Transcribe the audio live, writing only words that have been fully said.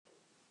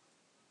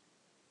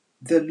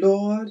The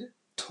Lord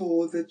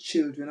told the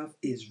children of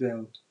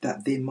Israel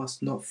that they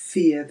must not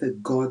fear the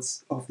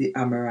gods of the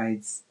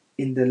Amorites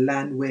in the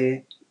land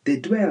where they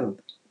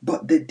dwelled,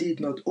 but they did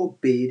not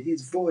obey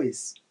his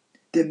voice.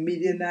 The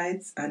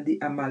Midianites and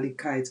the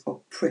Amalekites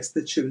oppressed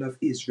the children of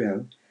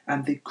Israel,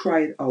 and they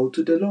cried out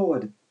to the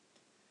Lord.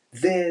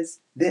 There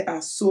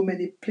are so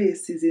many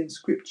places in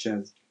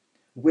scriptures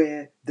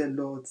where the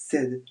Lord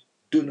said,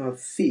 "Do not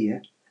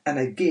fear." And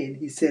again,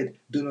 he said,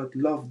 "Do not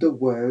love the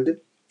world,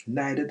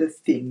 neither the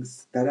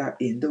things that are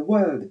in the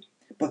world."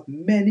 But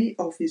many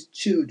of his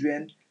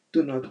children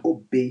do not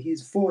obey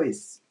his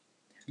voice.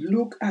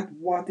 Look at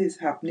what is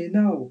happening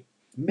now.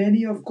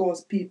 Many of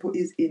God's people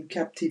is in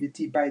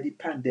captivity by the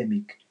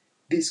pandemic.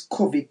 This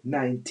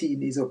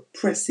COVID-19 is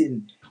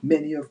oppressing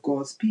many of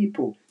God's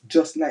people,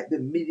 just like the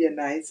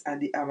Midianites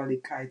and the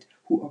Amalekites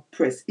who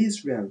oppress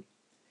Israel.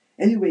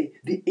 Anyway,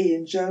 the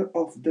angel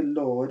of the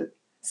Lord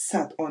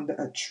sat under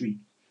a tree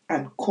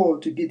and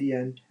called to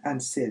Gideon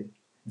and said,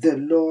 "The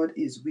Lord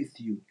is with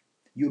you,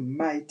 you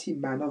mighty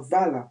man of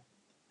valor."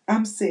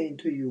 I'm saying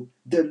to you,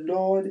 the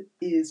Lord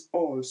is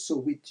also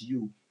with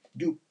you,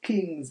 you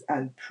kings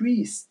and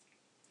priests.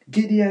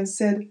 Gideon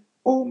said,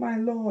 "Oh my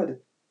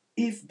Lord,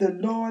 if the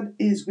Lord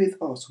is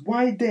with us,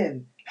 why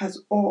then has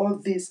all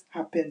this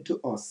happened to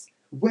us?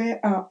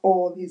 Where are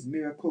all his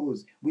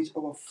miracles which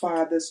our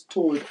fathers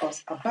told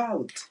us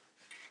about?"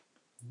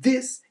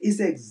 This is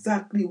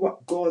exactly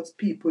what God's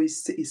people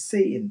is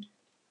saying.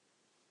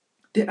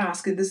 They're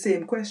asking the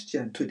same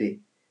question today.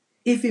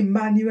 If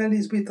Emmanuel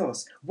is with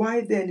us,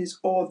 why then is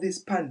all this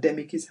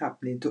pandemic is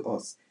happening to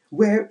us?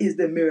 Where is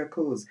the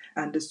miracles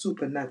and the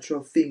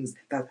supernatural things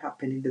that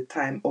happened in the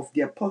time of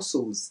the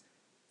apostles?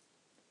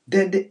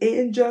 Then the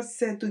angel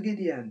said to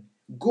Gideon,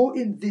 "Go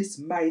in this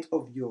might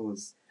of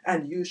yours,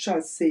 and you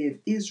shall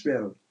save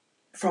Israel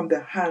from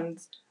the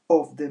hands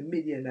of the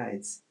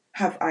Midianites.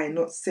 Have I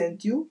not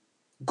sent you?"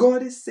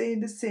 God is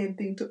saying the same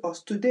thing to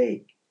us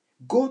today.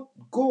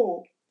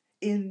 Go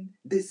in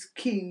this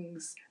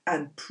kings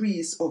and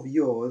priests of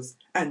yours,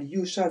 and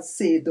you shall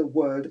save the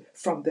world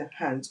from the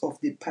hands of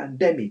the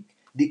pandemic,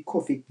 the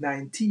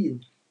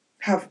COVID-19.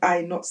 Have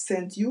I not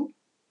sent you?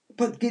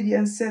 But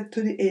Gideon said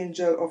to the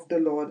angel of the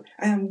Lord,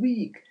 "I am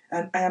weak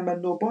and I am a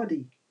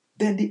nobody."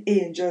 Then the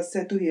angel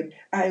said to him,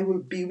 "I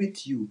will be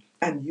with you,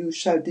 and you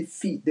shall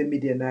defeat the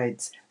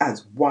Midianites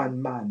as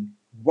one man."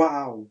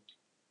 Wow.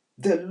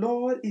 The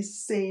Lord is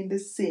saying the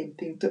same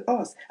thing to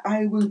us.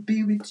 I will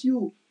be with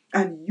you,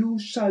 and you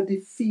shall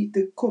defeat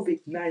the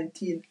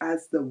COVID-19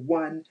 as the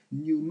one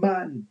new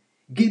man.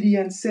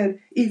 Gideon said,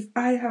 "If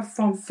I have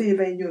found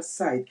favor in your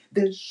sight,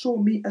 then show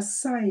me a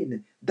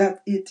sign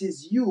that it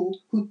is you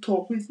who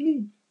talk with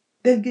me."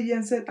 Then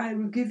Gideon said, "I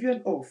will give you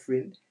an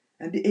offering."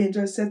 And the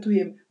angel said to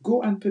him,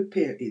 "Go and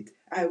prepare it.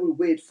 I will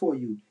wait for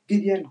you."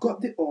 Gideon got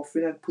the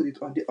offering and put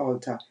it on the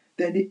altar.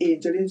 Then the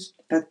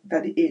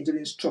angel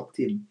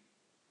instructed him.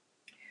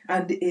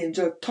 And the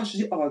angel touched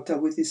the altar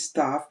with his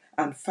staff,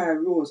 and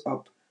fire rose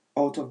up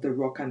out of the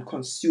rock and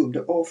consumed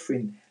the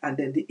offering. And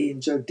then the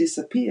angel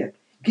disappeared.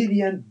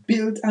 Gideon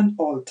built an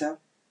altar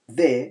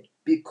there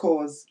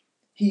because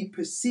he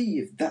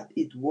perceived that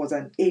it was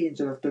an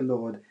angel of the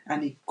Lord,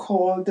 and he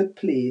called the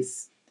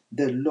place,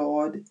 "The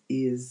Lord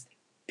is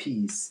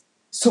Peace."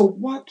 So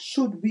what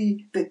should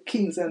we, the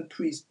kings and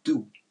priests,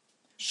 do?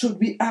 Should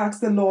we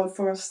ask the Lord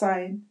for a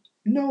sign?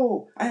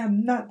 No, I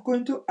am not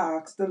going to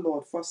ask the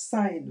Lord for a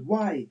sign.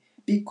 Why?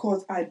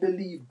 Because I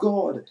believe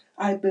God.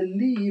 I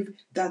believe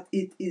that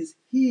it is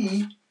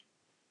He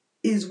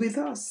is with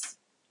us.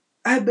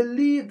 I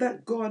believe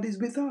that God is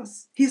with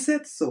us. He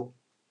said so.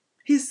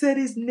 He said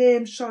his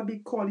name shall be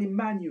called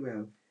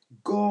Emmanuel,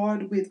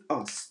 God with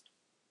us.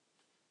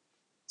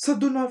 So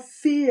do not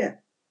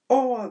fear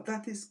all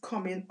that is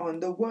coming on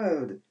the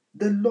world.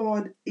 The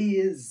Lord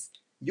is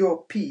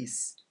your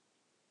peace.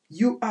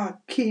 You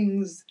are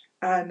kings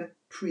and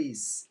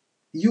priests.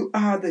 You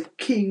are the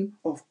King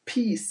of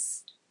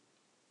peace.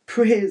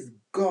 Praise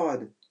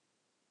God.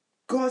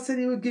 God said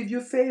He will give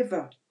you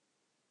favor.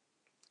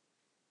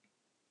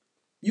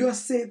 You are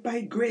saved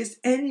by grace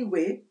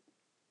anyway.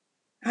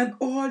 And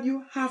all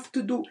you have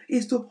to do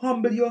is to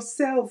humble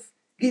yourself.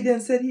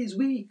 Gideon said he's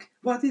weak.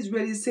 What he's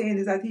really saying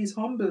is that he's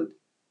humbled.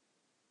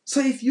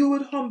 So if you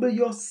would humble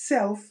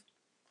yourself,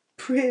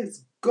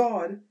 praise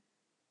God,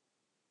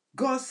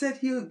 God said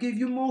He'll give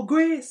you more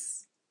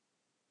grace.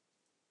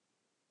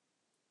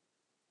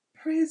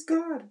 Praise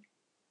God.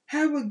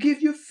 I will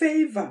give you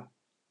favor.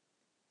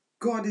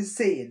 God is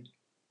saying.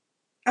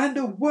 And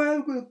the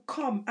world will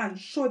come and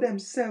show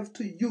themselves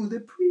to you, the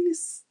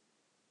priests.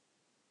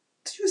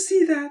 Do you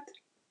see that?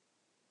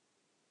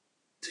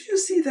 Do you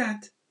see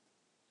that?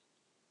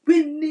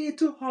 We need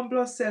to humble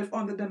ourselves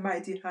under the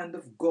mighty hand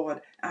of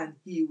God, and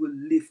He will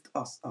lift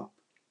us up.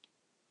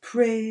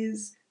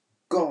 Praise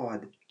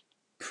God.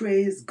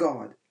 Praise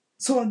God.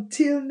 So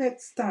until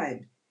next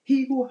time,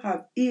 he who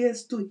have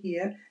ears to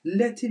hear,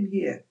 let him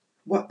hear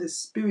what the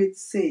Spirit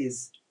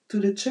says to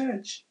the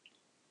church.